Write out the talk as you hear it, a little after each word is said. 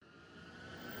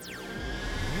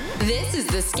This is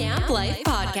the Scamp Life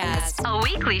Podcast, a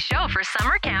weekly show for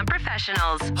summer camp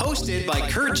professionals. Hosted by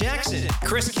Kurt Jackson,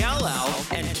 Chris Callow,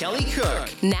 and Kelly Cook.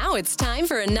 Now it's time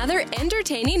for another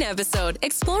entertaining episode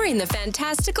exploring the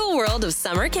fantastical world of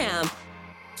summer camp.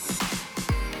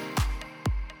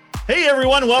 Hey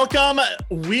everyone, welcome.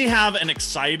 We have an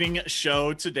exciting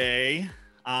show today.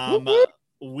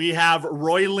 We have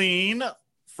Royleane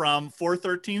from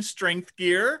 413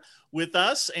 Strengthgear with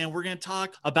us, and we're going to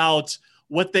talk about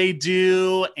what they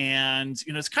do. And,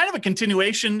 it's kind of a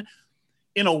continuation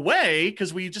in a way,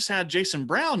 because we just had Jason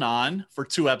Brown on for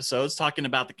 2 episodes talking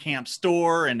about the camp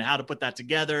store and how to put that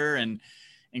together and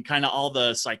kind of all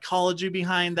the psychology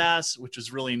behind that, which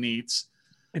is really neat.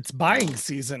 It's buying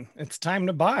season. It's time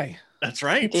to buy. That's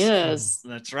right. It is.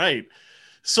 That's right.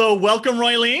 So welcome,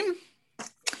 Royleane.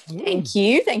 Thank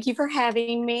you. Thank you for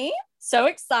having me. So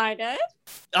excited.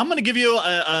 I'm going to give you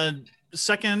a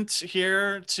second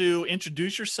here to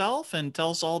introduce yourself and tell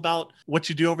us all about what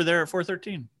you do over there at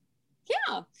 413.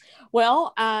 Yeah.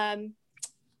 Well,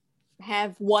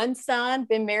 have one son,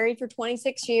 been married for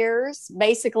 26 years.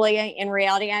 Basically, in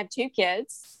reality, I have 2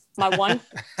 kids, my one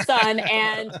son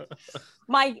and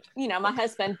my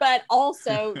husband, but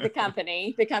also the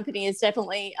company. The company is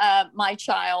definitely my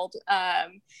child.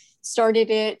 Started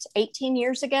it 18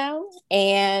 years ago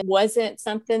and wasn't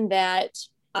something that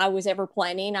I was ever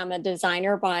planning. I'm a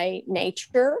designer by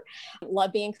nature,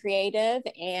 love being creative.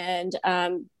 And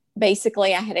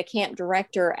basically I had a camp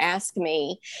director ask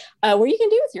me, what you can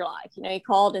do with your life? He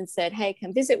called and said, hey,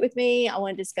 come visit with me. I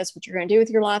want to discuss what you're going to do with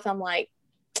your life. I'm like,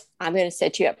 I'm going to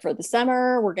set you up for the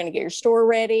summer. We're going to get your store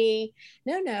ready.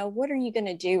 No, what are you going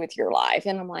to do with your life?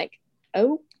 And I'm like,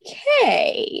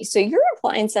 okay, so you're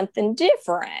applying something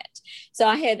different. So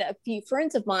I had a few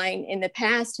friends of mine in the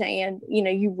past saying,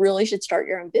 you really should start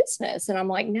your own business. And I'm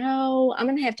like, no, I'm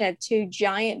going to have 2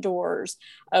 giant doors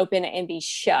open and be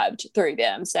shoved through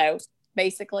them. So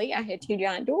basically I had 2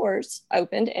 giant doors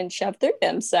opened and shoved through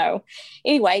them. So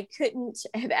anyway, couldn't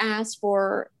have asked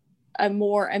for a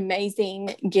more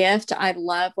amazing gift. I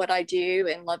love what I do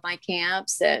and love my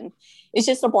camps, and it's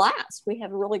just a blast. We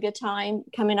have a really good time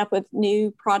coming up with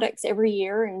new products every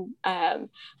year and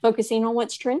focusing on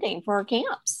what's trending for our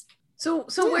camps. So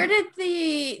where did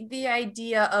the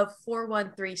idea of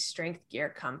 413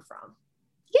 Strengthgear come from?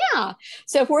 Yeah.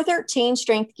 So 413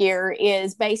 Strengthgear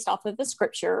is based off of the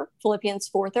scripture, Philippians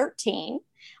 4:13.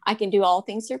 I can do all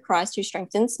things through Christ who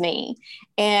strengthens me.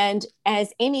 And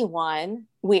as anyone,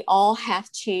 we all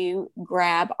have to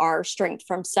grab our strength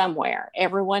from somewhere.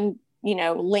 Everyone,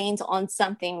 leans on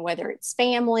something, whether it's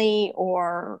family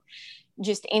or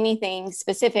just anything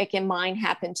specific. And mine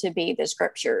happened to be the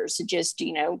scriptures, just,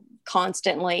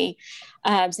 constantly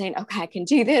saying, okay, I can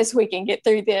do this. We can get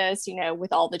through this,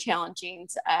 with all the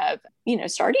challengings of,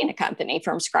 starting a company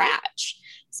from scratch.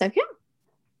 So, yeah.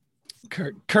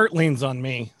 Kurt leans on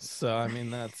me. So,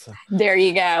 that's... There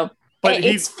you go. But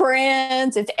it's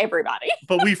friends. It's everybody.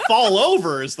 But we fall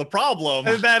over is the problem.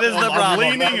 That is the problem. I'm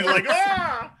leaning and like,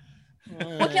 ah!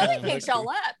 Well, Kelly picks y'all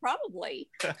up, probably.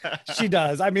 She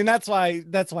does. That's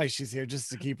why she's here,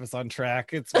 just to keep us on track.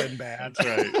 It's been bad. That's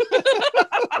right.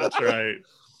 That's right.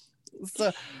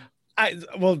 So,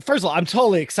 first of all, I'm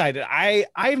totally excited.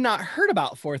 I've not heard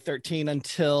about 413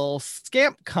 until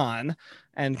ScampCon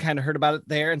and kind of heard about it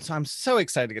there. And so I'm so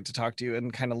excited to get to talk to you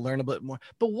and kind of learn a bit more.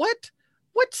 But what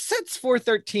sets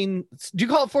 413? Do you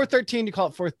call it 413? Do you call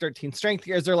it 413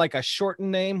 Strengthgear? Is there like a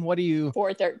shortened name? What do you?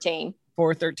 413.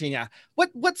 413, yeah.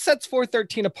 What sets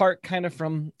 413 apart kind of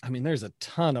from, there's a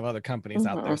ton of other companies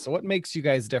out there. So what makes you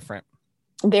guys different?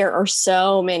 There are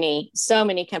so many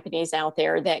companies out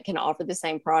there that can offer the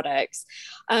same products.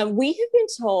 We have been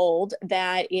told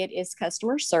that it is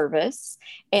customer service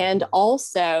and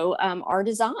also our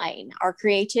design, our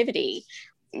creativity.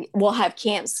 We'll have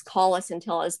camps call us and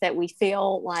tell us that we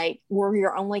feel like we're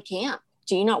your only camp.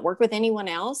 Do you not work with anyone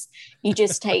else? You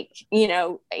just take,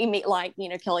 like,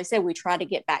 Kelly said, we try to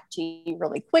get back to you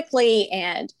really quickly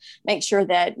and make sure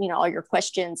that, all your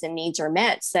questions and needs are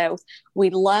met. So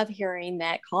we love hearing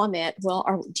that comment.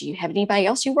 Well, do you have anybody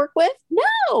else you work with?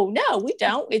 No, we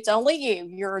don't. It's only you.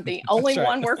 You're the only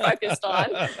one we're focused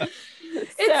on.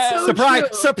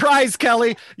 Surprise,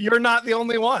 Kelly. You're not the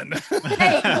only one.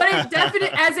 Hey, but it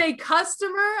definitely, as a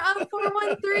customer of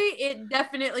 413, it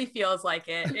definitely feels like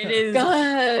it. It is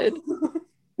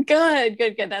good.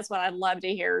 That's what I'd love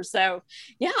to hear. So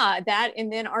yeah, that,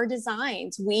 and then our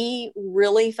designs, we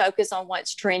really focus on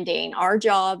what's trending. Our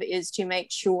job is to make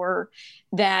sure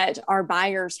that our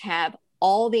buyers have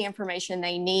all the information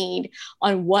they need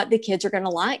on what the kids are going to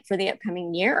like for the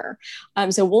upcoming year.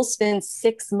 So we'll spend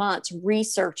 6 months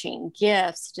researching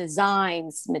gifts,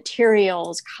 designs,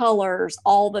 materials, colors,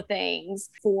 all the things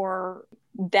for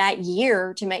that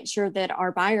year to make sure that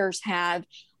our buyers have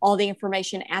all the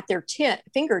information at their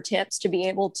fingertips to be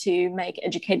able to make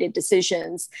educated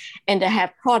decisions and to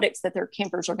have products that their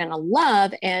campers are going to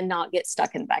love and not get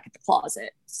stuck in the back of the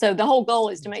closet. So the whole goal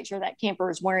is to make sure that camper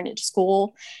is wearing it to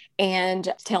school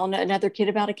and telling another kid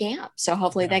about a camp. So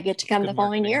hopefully they get to come the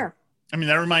following year. I mean,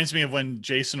 that reminds me of when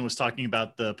Jason was talking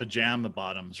about the pajama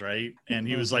bottoms, right? And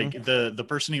he was like, the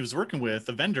person he was working with,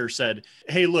 the vendor said,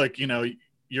 hey, look, you know,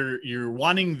 you're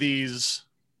wanting these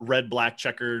red, black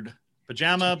checkered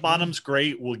pajama bottoms,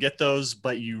 great, we'll get those,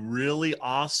 but you really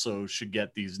also should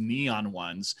get these neon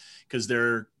ones because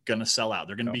they're gonna sell out,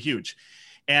 they're gonna be huge.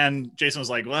 And Jason was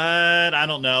like, what? I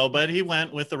don't know, but he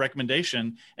went with the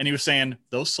recommendation, and he was saying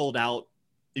those sold out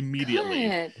immediately.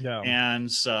 And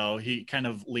so he kind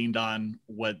of leaned on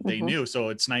what they knew. So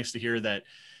it's nice to hear that,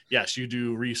 yes, you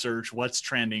do research what's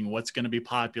trending, what's going to be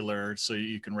popular, so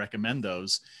you can recommend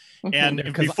those.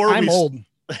 And before I'm old.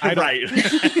 Right.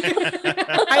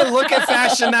 I look at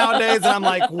fashion nowadays and I'm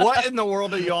like, what in the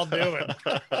world are y'all doing?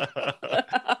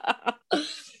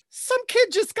 Some kid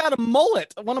just got a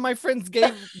mullet. One of my friends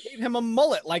gave him a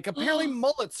mullet. Like, apparently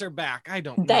mullets are back. I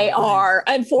don't know. They are.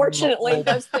 Unfortunately,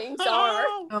 those things are.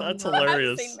 That's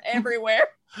hilarious. I've seen them everywhere.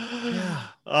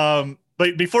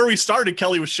 But before we started,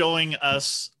 Kelly was showing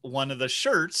us one of the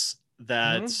shirts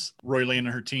that Royleane and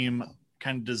her team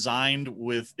kind of designed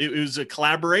with. It was a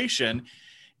collaboration.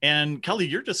 And Kelly,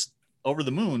 you're just over the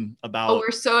moon about. Oh,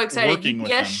 we're so excited. You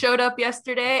just showed up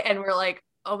yesterday and we're like,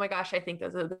 oh my gosh, I think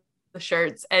those are the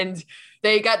shirts. And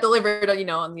they got delivered, you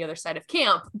know, on the other side of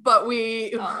camp. But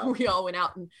we all went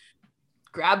out and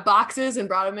grabbed boxes and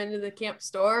brought them into the camp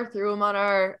store, threw them on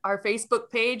our Facebook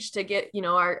page to get, you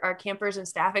know, our campers and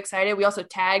staff excited. We also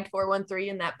tagged 413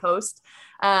 in that post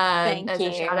as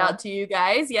a shout out to you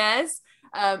guys. Yes.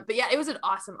 But yeah, it was an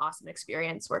awesome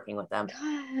experience working with them.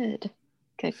 Good.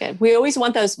 We always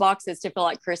want those boxes to feel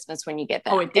like Christmas when you get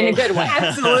them. Oh, it did. In a good way.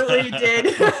 Absolutely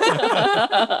did.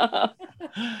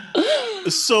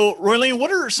 So, Royleane,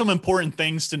 what are some important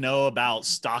things to know about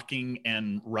stocking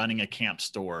and running a camp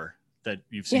store that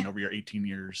you've seen over your 18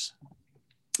 years?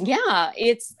 Yeah,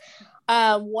 it's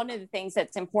one of the things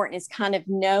that's important is kind of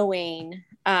knowing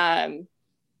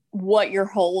what your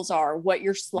holes are, what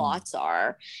your slots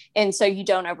are. And so you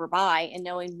don't overbuy, and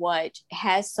knowing what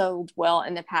has sold well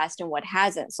in the past and what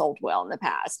hasn't sold well in the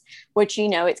past, which, you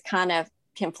know, it's kind of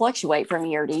can fluctuate from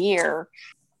year to year.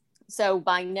 So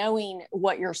by knowing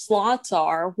what your slots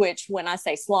are, which when I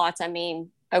say slots, I mean,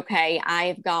 okay,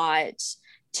 I've got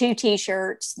 2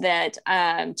 t-shirts that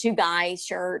 2 guys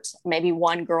shirts, maybe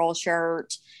 1 girl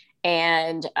shirt,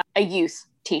 and a youth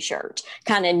t-shirt,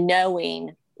 kind of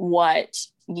knowing what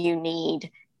you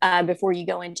need before you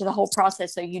go into the whole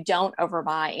process, so you don't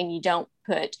overbuy and you don't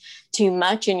put too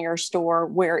much in your store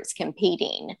where it's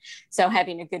competing. So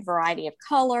having a good variety of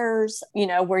colors, you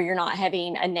know, where you're not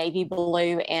having a navy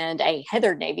blue and a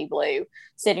heathered navy blue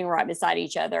sitting right beside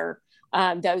each other.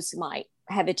 Those might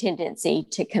have a tendency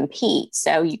to compete.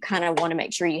 So you kind of want to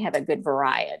make sure you have a good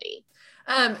variety.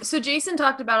 So Jason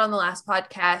talked about on the last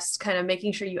podcast, kind of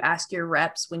making sure you ask your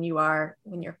reps when you're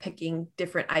picking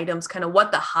different items, kind of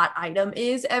what the hot item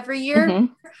is every year.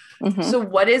 So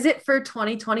what is it for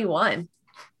 2021?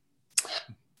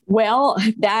 Well,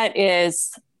 that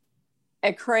is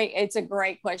it's a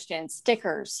great question.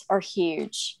 Stickers are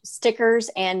huge. Stickers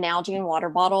and Nalgene water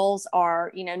bottles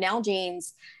are, you know,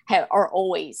 Nalgene's are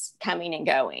always coming and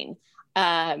going.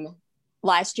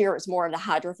 Last year, it was more of the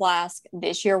Hydro Flask.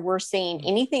 This year, we're seeing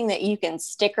anything that you can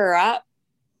sticker up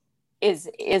is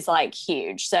like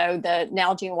huge. So the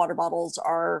Nalgene water bottles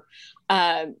are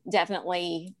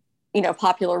definitely, you know,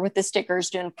 popular with the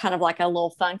stickers, doing kind of like a little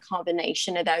fun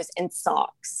combination of those in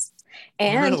socks.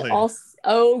 And also,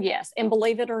 oh yes, and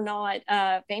believe it or not,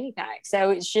 fanny pack.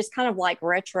 So it's just kind of like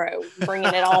retro,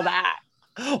 bringing it all back.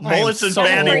 Mullets and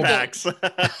fanny packs.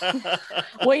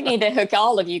 We need to hook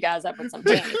all of you guys up with some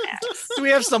fanny packs. So we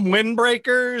have some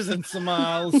windbreakers and some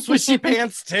swishy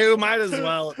pants too. Might as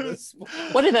well.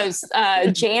 What are those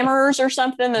jammers or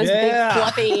something? Those big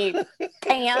fluffy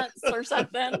pants or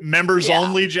something? Members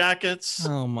only jackets.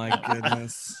 Oh my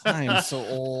goodness, I am so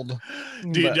old.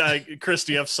 Chris,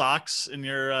 do you have socks in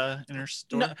your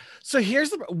store? No. So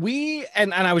here's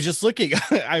and I was just looking.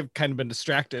 I've kind of been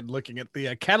distracted looking at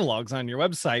the catalogs on your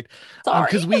website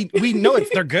because we know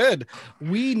they're good.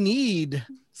 We need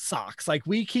socks. Like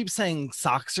we keep saying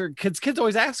socks are kids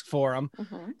always ask for them,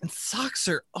 Mhm. and socks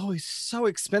are always so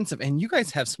expensive. And you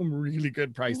guys have some really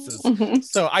good prices. Mhm.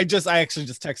 So I actually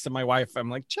just texted my wife. I'm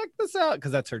like, check this out,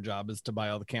 because that's her job, is to buy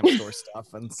all the camp store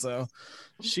stuff. And so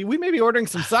we may be ordering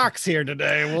some socks here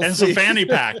today. We'll And see. some fanny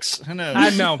packs. Who knows? I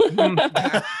know.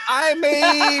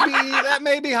 That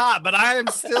may be hot, but I'm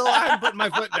putting my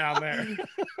foot down there.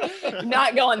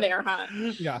 Not going there, huh?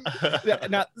 Yeah.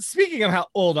 Now, speaking of how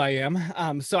old I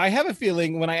am, so I have a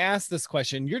feeling when I ask this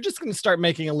question, you're just going to start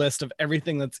making a list of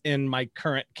everything that's in my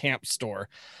current camp store.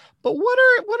 But what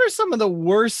are some of the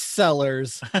worst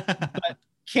sellers that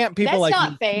camp people That's like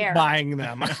not me fair. keep buying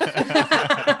them?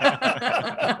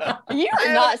 You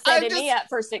are not setting me up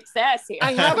for success here.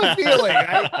 I have a feeling,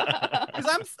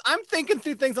 because I'm thinking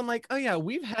through things. I'm like, oh yeah,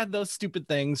 we've had those stupid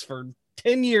things for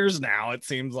 10 years now, it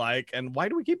seems like, and why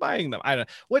do we keep buying them? I don't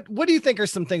know. What do you think are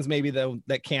some things maybe though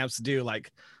that camps do?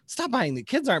 Like, stop buying these.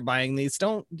 Kids aren't buying these.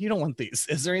 You don't want these.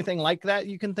 Is there anything like that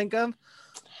you can think of?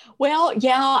 Well,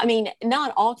 yeah, I mean,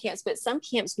 not all camps, but some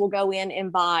camps will go in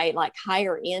and buy like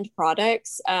higher end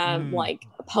products, like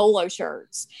polo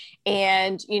shirts.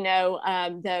 And,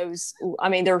 those, I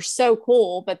mean, they're so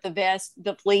cool, but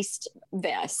the fleeced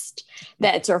vest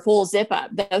that's our full zip up,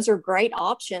 those are great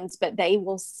options, but they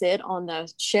will sit on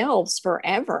the shelves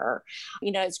forever.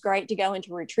 It's great to go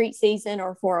into retreat season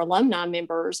or for alumni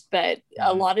members, but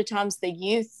a lot of times the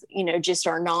youth, just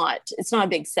it's not a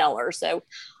big seller. So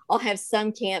I'll have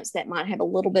some camps that might have a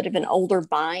little bit of an older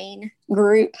buying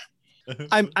group.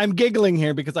 I'm giggling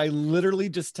here because I literally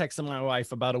just texted my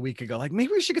wife about a week ago, like,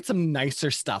 maybe we should get some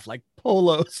nicer stuff like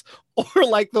polos or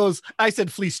like those, I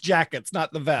said fleece jackets,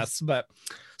 not the vests, but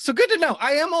so good to know.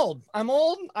 I am old. I'm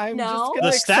old. I'm just gonna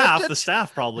accept it. The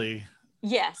staff probably.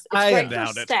 Yes. It's I great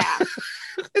doubt for it. staff.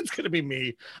 It's going to be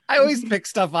me. I always pick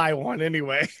stuff I want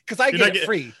anyway, because I get it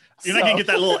free. You're not going to get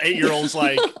that little 8-year-old's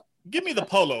like, give me the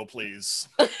polo, please.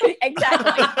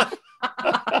 Exactly.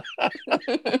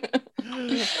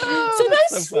 So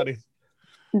that's so funny.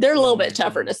 They're a little bit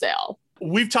tougher to sell.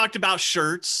 We've talked about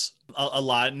shirts a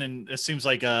lot, and it seems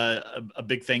like a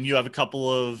big thing. You have a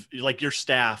couple of, like, your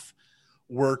staff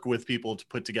work with people to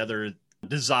put together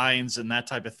designs and that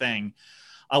type of thing.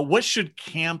 What should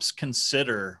camps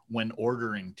consider when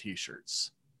ordering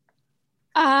t-shirts?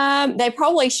 They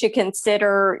probably should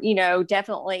consider,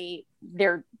 definitely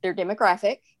their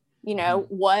demographic,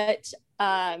 what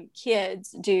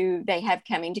kids do they have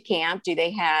coming to camp? Do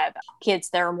they have kids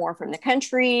that are more from the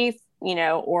country,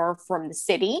 or from the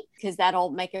city? Because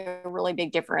that'll make a really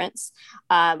big difference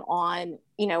on,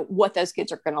 what those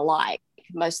kids are going to like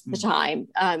most of the time.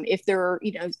 If they're,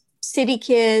 city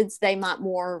kids, they might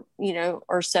more,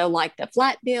 or so like the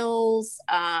flat bills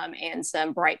and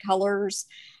some bright colors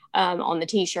on the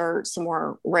t-shirt, some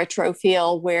more retro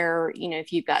feel, where,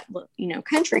 if you've got,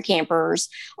 country campers,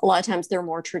 a lot of times they're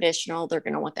more traditional. They're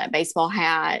going to want that baseball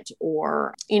hat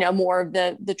or, more of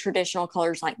the traditional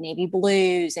colors like navy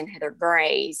blues and heather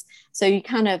grays. So you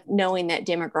kind of knowing that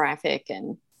demographic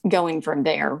and going from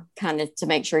there kind of to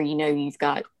make sure, you've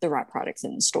got the right products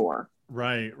in the store.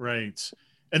 Right.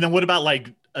 And then what about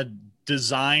like a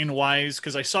design wise?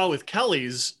 Because I saw with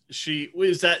Kelly's,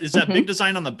 is that big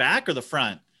design on the back or the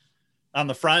front? On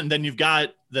the front, and then you've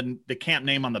got the camp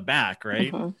name on the back,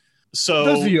 right? Mm-hmm. So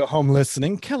those of you at home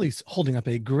listening, Kelly's holding up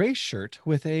a gray shirt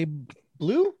with a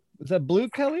blue. Is that blue,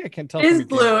 Kelly? I can't tell. It is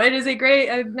blue. It is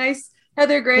a nice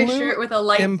heather gray shirt with a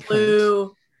light imprint.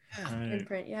 Blue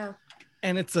imprint. Yeah.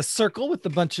 And it's a circle with a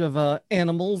bunch of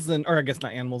animals or I guess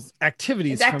not animals,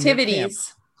 activities. It's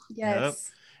activities.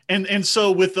 Yes. Yep. And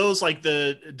so with those, like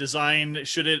the design,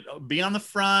 should it be on the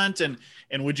front? And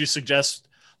would you suggest,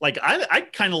 like, I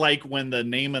kind of like when the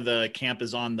name of the camp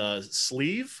is on the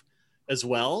sleeve as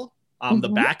well. The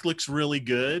back looks really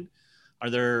good. Are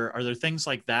there things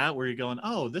like that where you're going,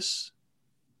 oh, this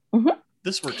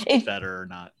works better or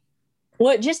not?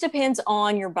 Well, it just depends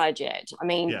on your budget. I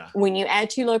mean, when you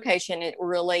add to location, it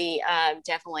really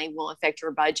definitely will affect your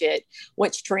budget.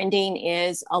 What's trending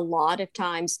is a lot of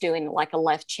times doing like a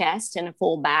left chest and a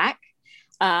full back.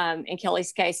 In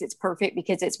Kelly's case, it's perfect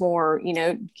because it's more,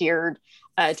 geared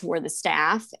toward the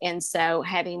staff. And so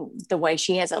having the way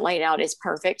she has it laid out is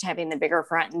perfect, having the bigger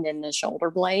front and then the shoulder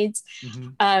blades.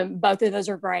 Both of those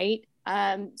are great.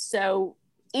 So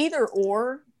either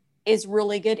or is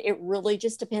really good. It really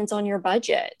just depends on your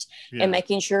budget and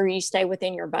making sure you stay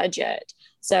within your budget.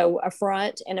 So a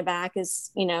front and a back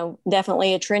is,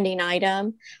 definitely a trending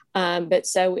item. But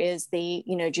so is the,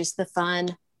 just the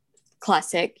fun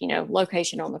classic,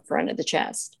 location on the front of the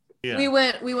chest. Yeah. We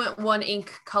went one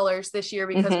ink colors this year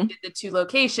because we did the 2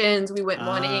 locations. We went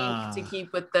one ink to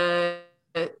keep with the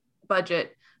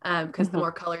budget. because the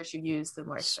more colors you use, the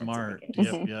more expensive Smart. it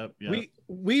gets. Yep.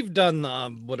 We've done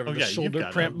the you've shoulder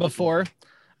got print it. before,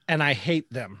 and I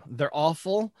hate them. They're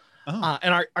awful.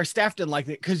 And our staff didn't like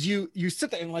it because you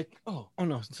sit there and like, oh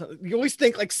no. So you always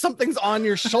think like something's on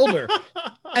your shoulder.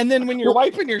 And then when you're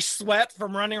wiping your sweat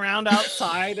from running around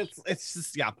outside, it's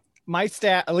just, my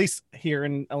staff, at least here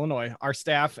in Illinois, our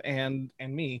staff and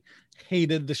me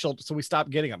hated the shoulder. So we stopped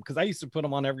getting them because I used to put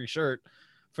them on every shirt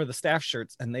for the staff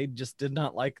shirts and they just did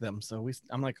not like them. So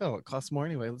I'm like, oh, it costs more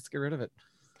anyway. Let's get rid of it.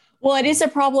 Well, it is a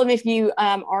problem if you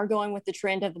are going with the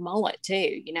trend of the mullet too.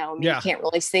 You know, I mean, you can't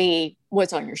really see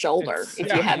what's on your shoulder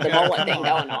if you have the mullet thing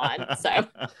going on. So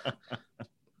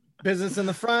business in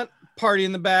the front, party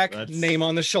in the back, name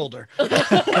on the shoulder.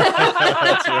 That's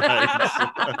right.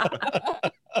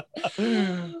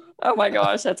 Oh my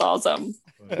gosh, that's awesome.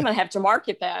 I'm gonna have to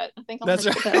market that. I think I'll have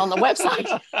to put that on the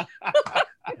website.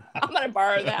 I'm gonna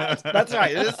borrow that. That's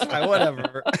right. It's fine,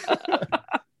 whatever.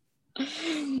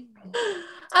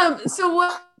 So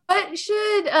what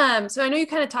should so I know you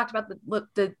kind of talked about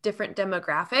the different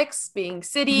demographics being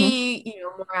city,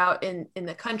 more out in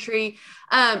the country.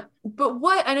 But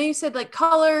what I know you said like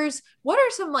colors, what are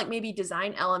some like maybe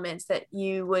design elements that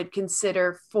you would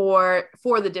consider for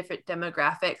the different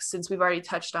demographics, since we've already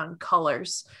touched on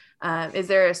colors? Is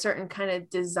there a certain kind of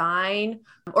design,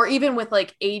 or even with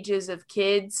like ages of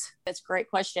kids? That's a great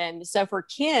question. So for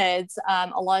kids,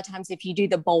 a lot of times if you do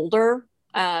the bolder,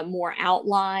 more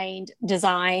outlined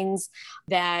designs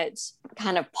that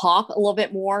kind of pop a little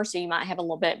bit more. So you might have a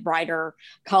little bit brighter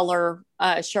color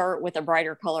shirt with a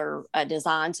brighter color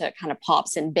design, so it kind of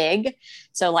pops in big.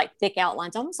 So like thick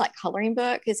outlines, almost like coloring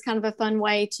book is kind of a fun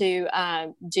way to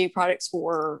do products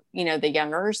for, the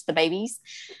youngers, the babies,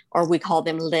 or we call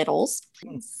them littles.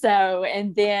 So,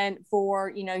 and then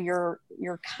for, your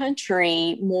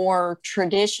country, more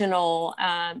traditional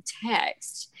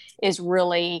text is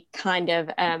really kind of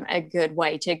a good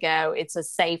way to go. It's a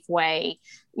safe way,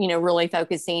 really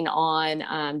focusing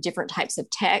on different types of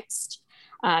text.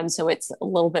 So it's a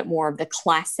little bit more of the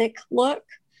classic look.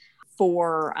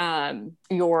 For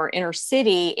your inner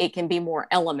city, it can be more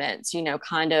elements,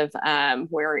 kind of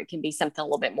where it can be something a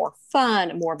little bit more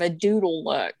fun, more of a doodle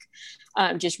look,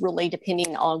 just really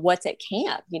depending on what's at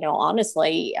camp.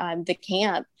 Honestly, the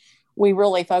camp, we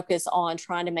really focus on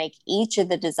trying to make each of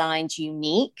the designs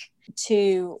unique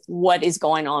to what is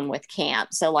going on with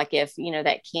camp. So like if,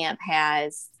 that camp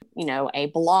has, a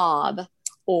blob,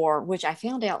 or which I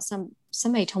found out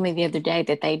somebody told me the other day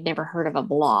that they'd never heard of a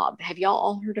blob. Have y'all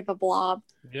all heard of a blob?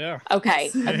 Yeah. Okay.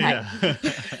 Yeah.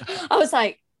 I was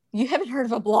like, you haven't heard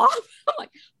of a blob? I'm like,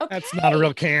 okay. That's not a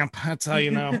real camp. That's how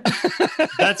you know.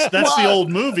 That's the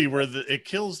old movie where it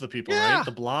kills the people, right?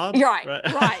 The Blob. Right.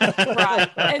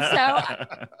 And so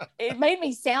it made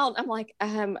me sound, I'm like,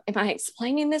 am I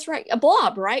explaining this right? A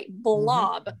blob, right?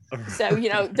 Blob. So,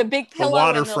 the big pillow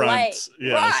in the lake.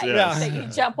 Yes, right. yes. That you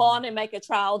jump on and make a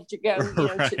child to go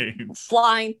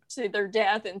flying to their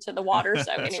death into the water.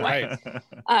 So anyway,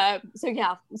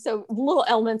 so little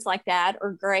elements like that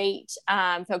are great.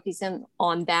 Focusing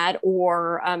on that,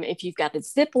 or if you've got a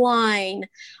zip line.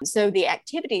 So the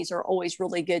activities are always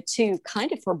really good too,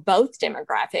 kind of for both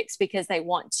demographics, because they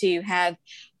want to have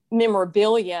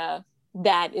memorabilia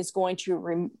that is going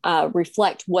to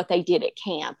reflect what they did at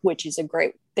camp, which is a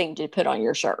great thing to put on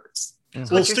your shirts.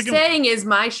 So what you're saying is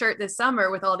my shirt this summer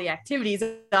with all the activities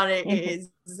on it is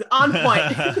on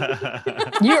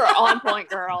point. You're on point,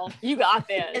 girl. You got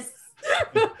this.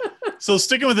 So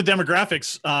sticking with the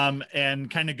demographics and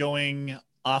kind of going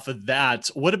off of that,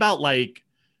 what about like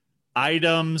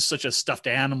items such as stuffed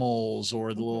animals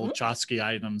or the little tchotchke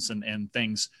items and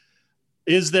things?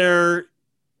 Is there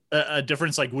a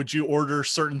difference? Like, would you order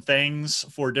certain things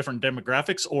for different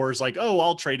demographics, or is like, oh,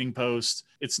 all trading posts,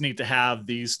 it's neat to have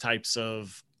these types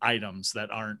of items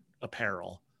that aren't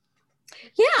apparel?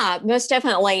 Yeah, most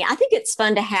definitely. I think it's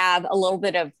fun to have a little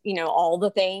bit of, all the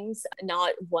things,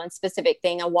 not one specific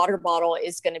thing. A water bottle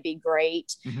is going to be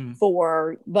great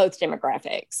for both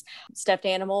demographics. Stuffed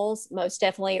animals most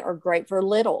definitely are great for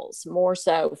littles, more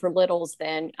so for littles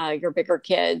than your bigger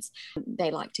kids.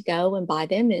 They like to go and buy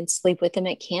them and sleep with them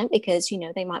at camp because,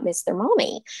 they might miss their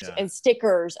mommy. Yeah. And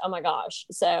stickers, oh my gosh.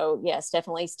 So yes,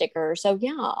 definitely stickers. So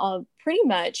yeah, pretty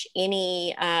much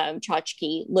any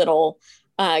tchotchke little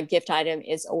gift item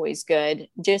is always good,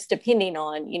 just depending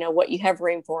on, what you have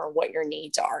room for and what your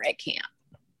needs are at camp.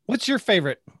 What's your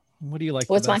favorite? What do you like?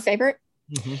 What's my favorite?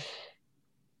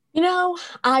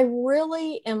 I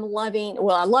really am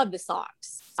I love the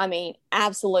socks. I mean,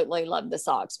 absolutely love the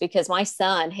socks because my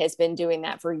son has been doing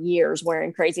that for years,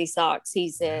 wearing crazy socks.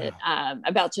 He's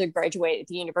about to graduate at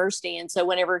the university. And so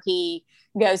whenever he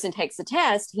goes and takes a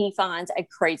test, he finds a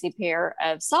crazy pair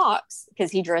of socks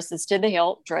because he dresses to the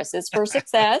hilt, dresses for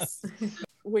success,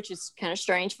 which is kind of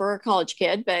strange for a college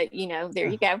kid, but there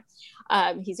you go.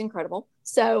 He's incredible.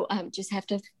 So just have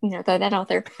to, throw that out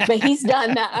there. But he's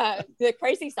done the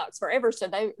crazy socks forever. So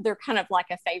they're kind of like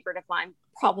a favorite of mine,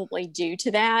 probably due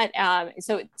to that.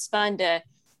 So it's fun to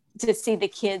see the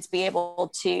kids be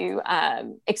able to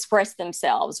express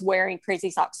themselves wearing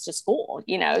crazy socks to school,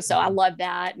 so I love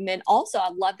that. And then also I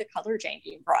love the color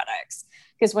changing products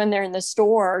because when they're in the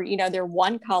store, they're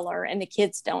one color and the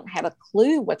kids don't have a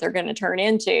clue what they're going to turn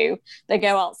into. They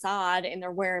go outside and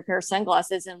they're wearing a pair of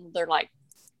sunglasses and they're like,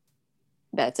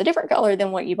 that's a different color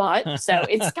than what you bought. So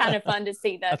it's kind of fun to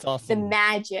see the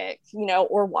magic,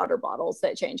 or water bottles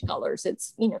that change colors.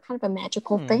 It's, kind of a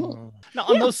magical thing. Now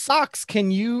on those socks,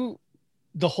 the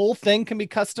whole thing can be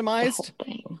customized? The whole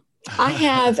thing.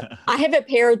 I have a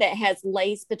pair that has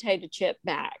Lay's potato chip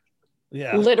bag.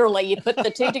 Yeah. Literally, you put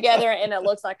the two together and it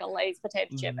looks like a Lay's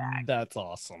potato chip bag. That's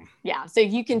awesome. Yeah. So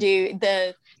you can do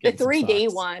the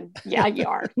 3D one. Yeah, you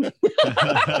are. The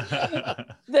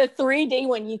 3D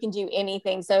one, you can do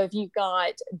anything. So if you've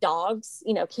got dogs,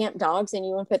 camp dogs, and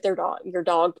you want to put your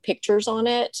dog pictures on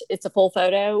it, it's a full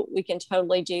photo. We can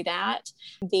totally do that.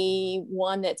 The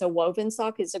one that's a woven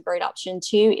sock is a great option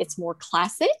too. It's more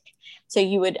classic. So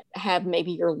you would have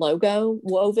maybe your logo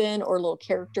woven or little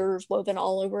characters woven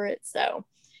all over it. So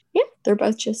yeah, they're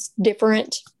both just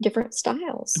different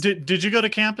styles. Did you go to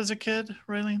camp as a kid,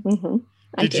 Royleane? Mm-hmm.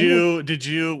 Did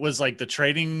you was like the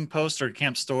trading post or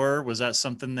camp store? Was that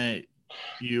something that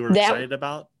you were excited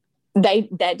about?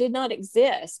 That did not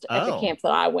exist at the camp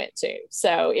that I went to.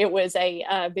 So it was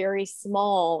a very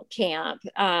small camp.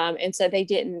 And so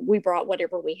we brought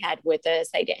whatever we had with us.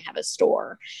 They didn't have a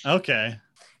store. Okay.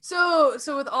 So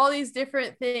with all these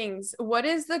different things, what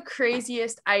is the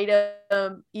craziest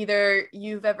item either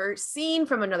you've ever seen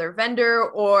from another vendor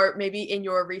or maybe in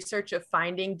your research of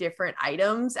finding different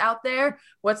items out there?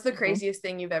 What's the craziest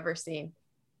thing you've ever seen?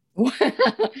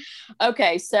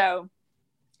 Okay, so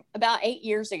about 8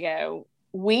 years ago,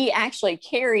 we actually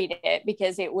carried it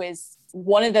because it was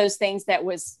one of those things that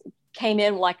came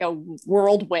in like a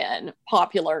whirlwind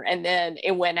popular, and then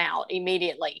it went out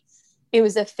immediately. It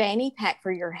was a fanny pack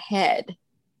for your head.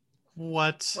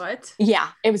 What? Yeah,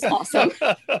 it was awesome.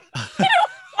 It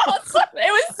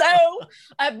was so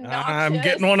obnoxious. I'm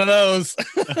getting one of those.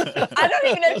 I don't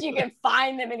even know if you can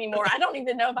find them anymore. I don't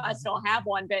even know if I still have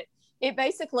one, but it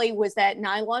basically was that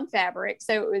nylon fabric.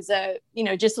 So it was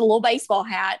just a little baseball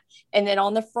hat. And then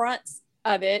on the front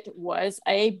of it was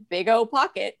a big old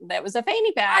pocket that was a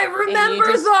fanny pack. I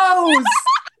remember those.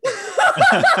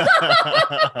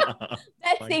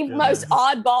 That's the most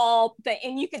oddball thing,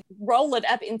 and you could roll it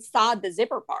up inside the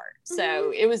zipper part.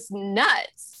 So it was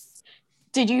nuts.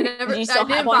 Did you still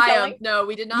have one, Kelly? No,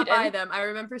 we did not buy them. I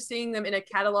remember seeing them in a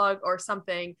catalog or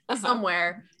something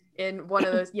somewhere in one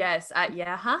of those. Yes,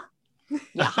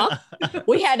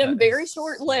 we had them very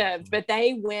short-lived, but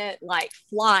they went like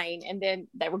flying, and then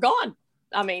they were gone.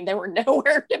 I mean, they were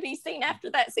nowhere to be seen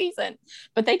after that season,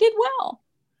 but they did well.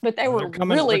 But they're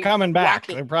coming back.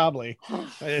 Wacky.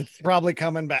 It's probably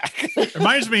coming back.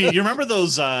 Reminds me, you remember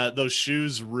those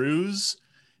shoes, Ruse,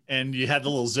 and you had the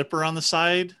little zipper on the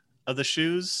side of the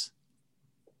shoes?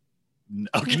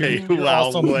 Okay, You're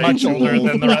also much older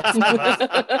than the rest of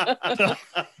us.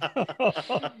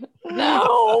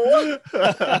 No.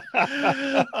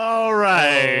 All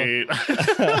right.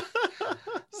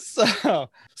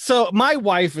 So my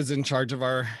wife is in charge of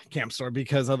our camp store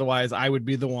because otherwise I would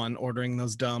be the one ordering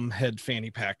those dumb head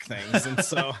fanny pack things. And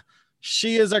so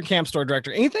she is our camp store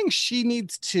director. Anything she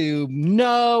needs to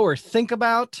know or think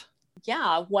about?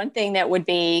 Yeah, one thing that would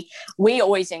be, we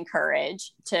always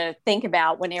encourage to think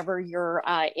about whenever you're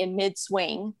in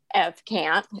mid-swing of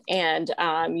camp and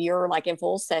you're like in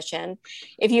full session.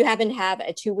 If you happen to have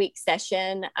a 2-week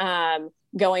session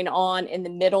going on in the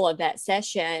middle of that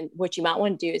session, what you might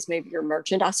want to do is move your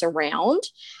merchandise around.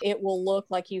 It will look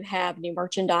like you have new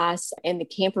merchandise and the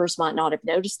campers might not have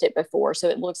noticed it before. So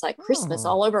it looks like Christmas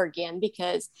all over again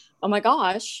because, oh my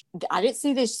gosh, I didn't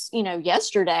see this,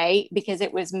 yesterday because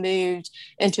it was moved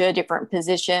into a different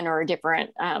position or a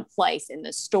different place in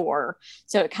the store.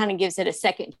 So it kind of gives it a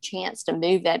second chance to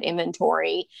move that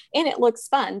inventory. And it looks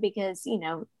fun because,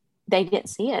 they didn't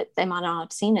see it. They might not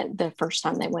have seen it the first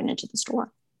time they went into the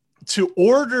store. to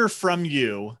order from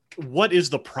you, what is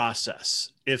the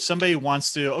process? If somebody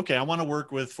wants to, okay, I want to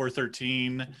work with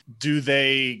 413, do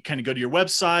they kind of go to your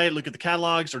website, look at the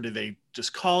catalogs, or do they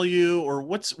just call you, or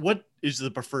what is the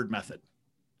preferred method?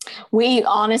 We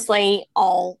honestly,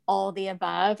 all of the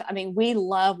above. I mean, we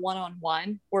love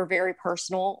one-on-one. We're very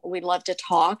personal. We love to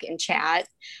talk and chat.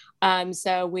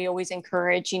 So we always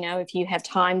encourage, if you have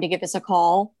time to give us a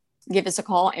call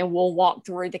and we'll walk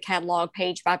through the catalog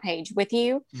page by page with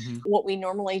you. Mm-hmm. What we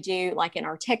normally do, like in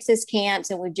our Texas camps,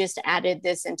 and we've just added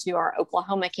this into our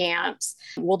Oklahoma camps,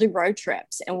 we'll do road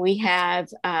trips, and we have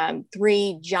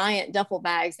 3 giant duffel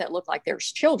bags that look like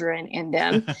there's children in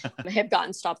them. Have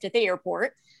gotten stopped at the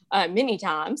airport many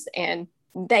times, and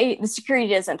the security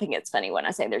doesn't think it's funny when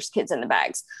I say there's kids in the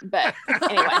bags, but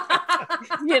anyway,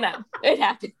 it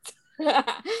happens.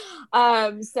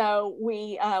 So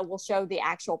we will show the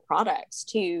actual products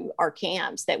to our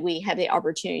camps that we have the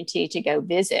opportunity to go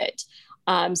visit.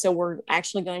 So we're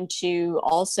actually going to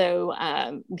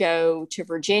also go to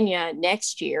Virginia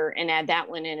next year and add that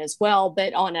one in as well.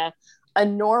 But on a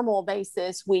normal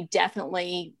basis, we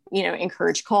definitely,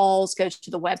 encourage calls, go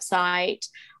to the website,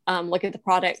 look at the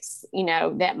products,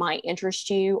 that might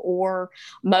interest you. Or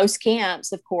most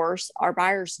camps, of course, our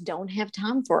buyers don't have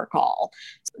time for a call.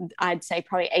 I'd say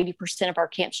probably 80% of our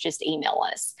camps just email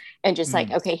us and just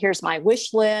like, okay, here's my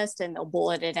wish list, and they'll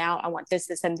bullet it out. I want this,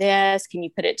 this, and this. Can you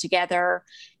put it together?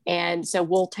 And so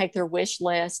we'll take their wish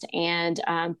list and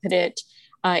put it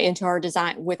into our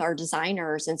design with our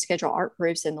designers and schedule art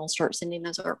proofs, and they'll start sending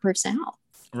those art proofs out.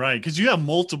 Right. Because you have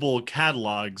multiple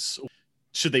catalogs.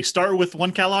 Should they start with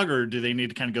one catalog, or do they need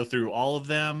to kind of go through all of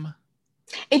them?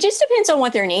 It just depends on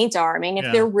what their needs are. I mean,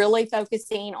 if they're really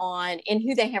focusing on and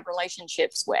who they have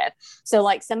relationships with. So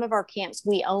like some of our camps,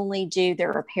 we only do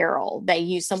their apparel. They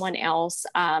use someone else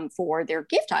for their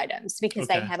gift items because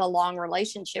they have a long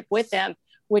relationship with them,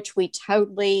 which we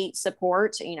totally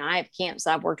support. I have camps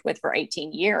I've worked with for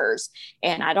 18 years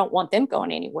and I don't want them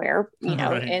going anywhere,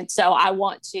 right. And so I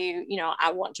want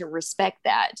to respect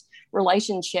that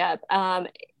relationship.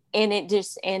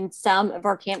 And some of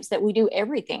our camps that we do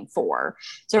everything for.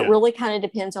 So it really kind of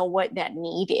depends on what that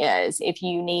need is, if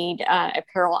you need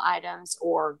apparel items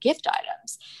or gift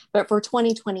items. But for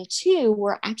 2022,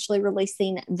 we're actually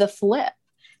releasing the flip.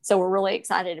 So we're really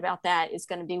excited about that. It's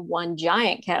going to be one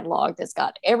giant catalog that's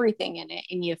got everything in it,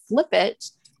 and you flip it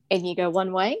and you go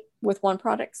one way with one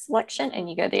product selection and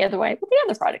you go the other way with the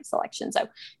other product selection. So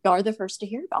you are the first to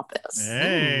hear about this.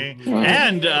 Hey,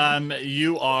 and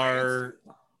you are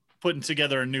putting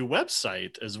together a new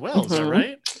website as well. Is that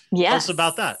right? Yes. Tell us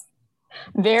about that.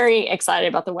 Very excited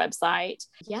about the website.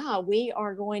 Yeah, we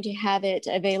are going to have it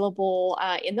available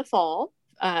in the fall.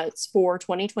 It's for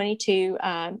 2022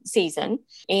 season,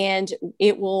 and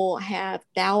it will have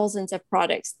thousands of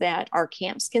products that our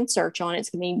camps can search on. It's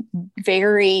going to be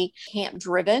very camp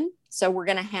driven. So we're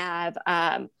going to have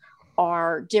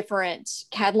our different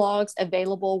catalogs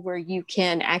available where you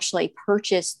can actually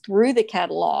purchase through the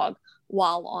catalog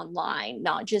while online,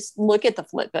 not just look at the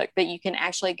flip book, but you can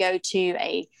actually go to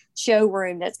a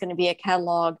showroom that's going to be a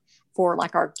catalog for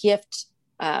like our gift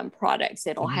products.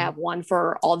 It'll have one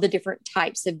for all the different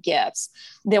types of gifts.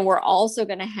 Then we're also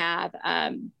going to have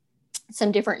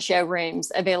some different showrooms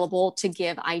available to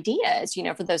give ideas,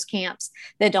 for those camps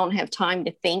that don't have time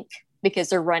to think because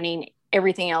they're running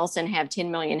everything else and have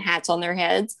 10 million hats on their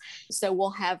heads. So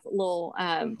we'll have little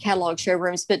catalog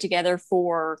showrooms put together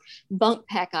for bunk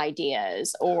pack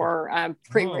ideas or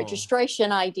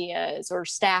pre-registration ideas or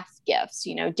staff gifts,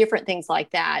 different things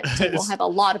like that. So we'll have a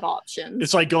lot of options.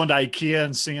 It's like going to IKEA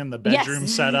and seeing the bedroom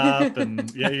set up and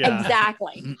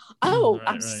Exactly. Oh,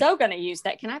 I'm so going to use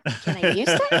that. Can I use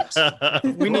that?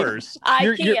 Of course.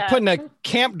 You're putting a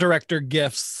camp director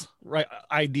gifts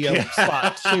idea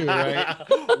spot too, right?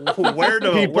 Where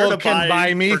to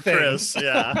buy me for things. Chris.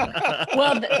 Yeah.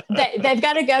 Well, they've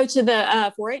got to go to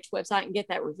the 4-H website and get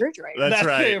that refrigerator. That's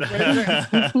right.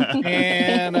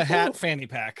 And a hat fanny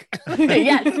pack.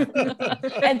 Yes.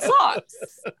 And socks.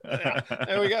 Yeah,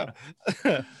 there we go.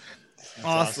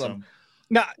 Awesome.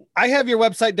 Now, I have your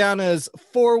website down as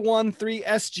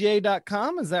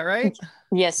 413sga.com. Is that right?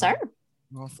 Yes, sir.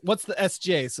 What's the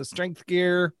SJ? So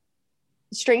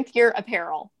Strengthgear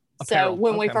apparel. So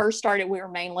when we first started, we were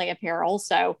mainly apparel.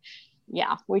 So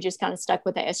yeah, we just kind of stuck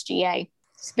with the SGA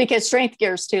because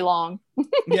Strengthgear is too long.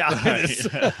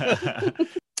 Yeah.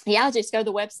 Yeah, just go to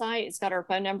the website. It's got our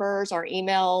phone numbers, our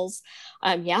emails.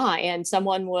 And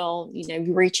someone will,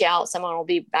 reach out. Someone will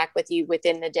be back with you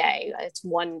within the day. It's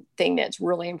one thing that's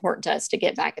really important to us, to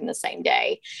get back in the same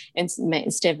day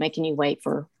instead of making you wait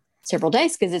for several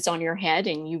days because it's on your head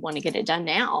and you want to get it done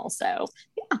now. So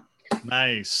yeah.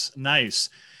 Nice.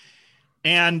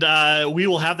 And we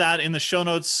will have that in the show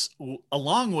notes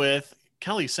along with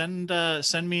Kelly. Send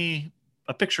me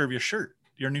a picture of your shirt,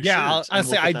 your new shirt. Yeah, I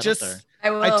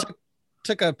will.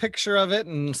 took a picture of it,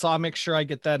 and so I'll make sure I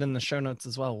get that in the show notes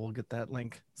as well. We'll get that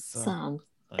link. So Awesome.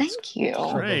 Thank you.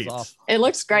 Great. It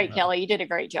looks great, Kelly. You did a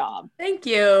great job. Thank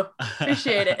you.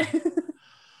 Appreciate it.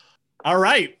 All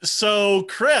right. So,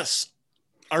 Chris,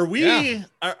 have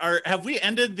we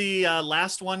ended the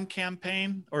last one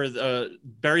campaign or the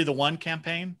Bury the One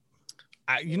campaign?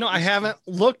 I haven't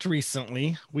looked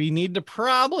recently. We need to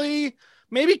probably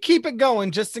maybe keep it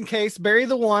going just in case. Bury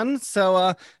the One.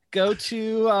 So go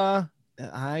to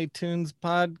iTunes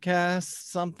podcast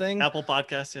something. Apple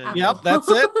Podcasts. Yeah. Yep,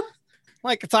 that's it.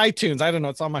 Like it's iTunes. I don't know.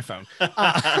 It's on my phone. Go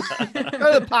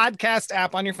to the podcast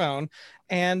app on your phone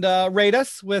and rate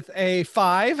us with a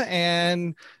 5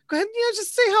 and go ahead and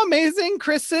just say how amazing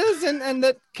Chris is and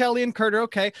that Kelly and Kurt are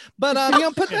okay. But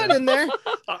put that in there.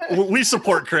 We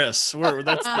support Chris.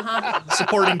 That's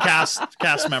supporting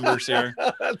cast members here.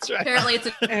 That's right. Apparently it's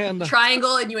a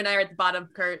triangle and you and I are at the bottom,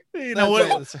 Kurt. You know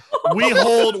what? We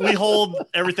hold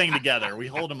everything together. We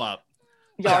hold them up.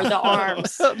 You're the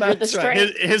arms. You're the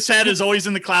strength. His head is always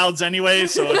in the clouds anyway,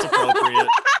 so it's appropriate.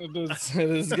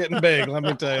 It is getting big, let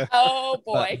me tell you. Oh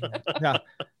boy. Yeah.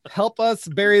 Help us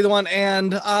bury the one.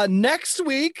 And next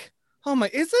week,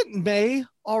 is it May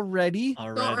already?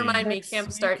 Don't remind me,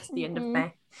 camp starts at the end of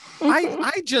May.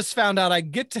 I just found out I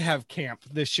get to have camp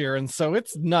this year, and so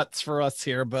it's nuts for us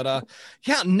here. But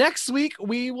next week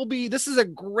this is a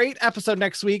great episode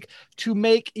next week to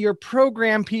make your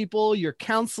program people, your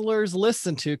counselors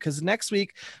listen to, because next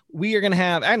week we are going to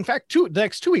have, and in fact, the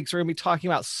next 2 weeks, we're going to be talking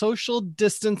about social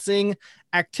distancing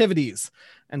activities.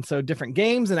 And so different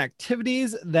games and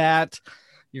activities that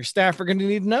your staff are going to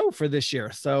need to know for this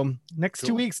year. So next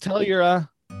 2 weeks, tell your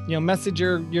message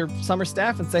your summer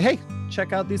staff and say, hey,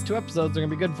 check out these 2 episodes. They're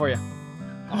gonna be good for you.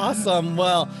 Awesome.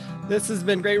 Well, this has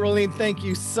been great, Royleane. Thank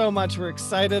you so much. We're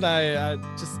excited.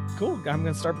 Cool. I'm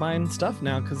gonna start buying stuff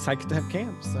now because I get to have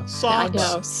camp. So I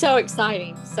know. So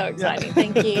exciting. Yeah.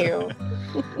 Thank you.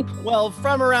 Well,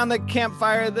 from around the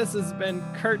campfire, this has been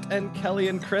Kurt and Kelly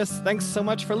and Chris. Thanks so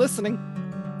much for listening.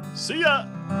 See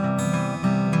ya.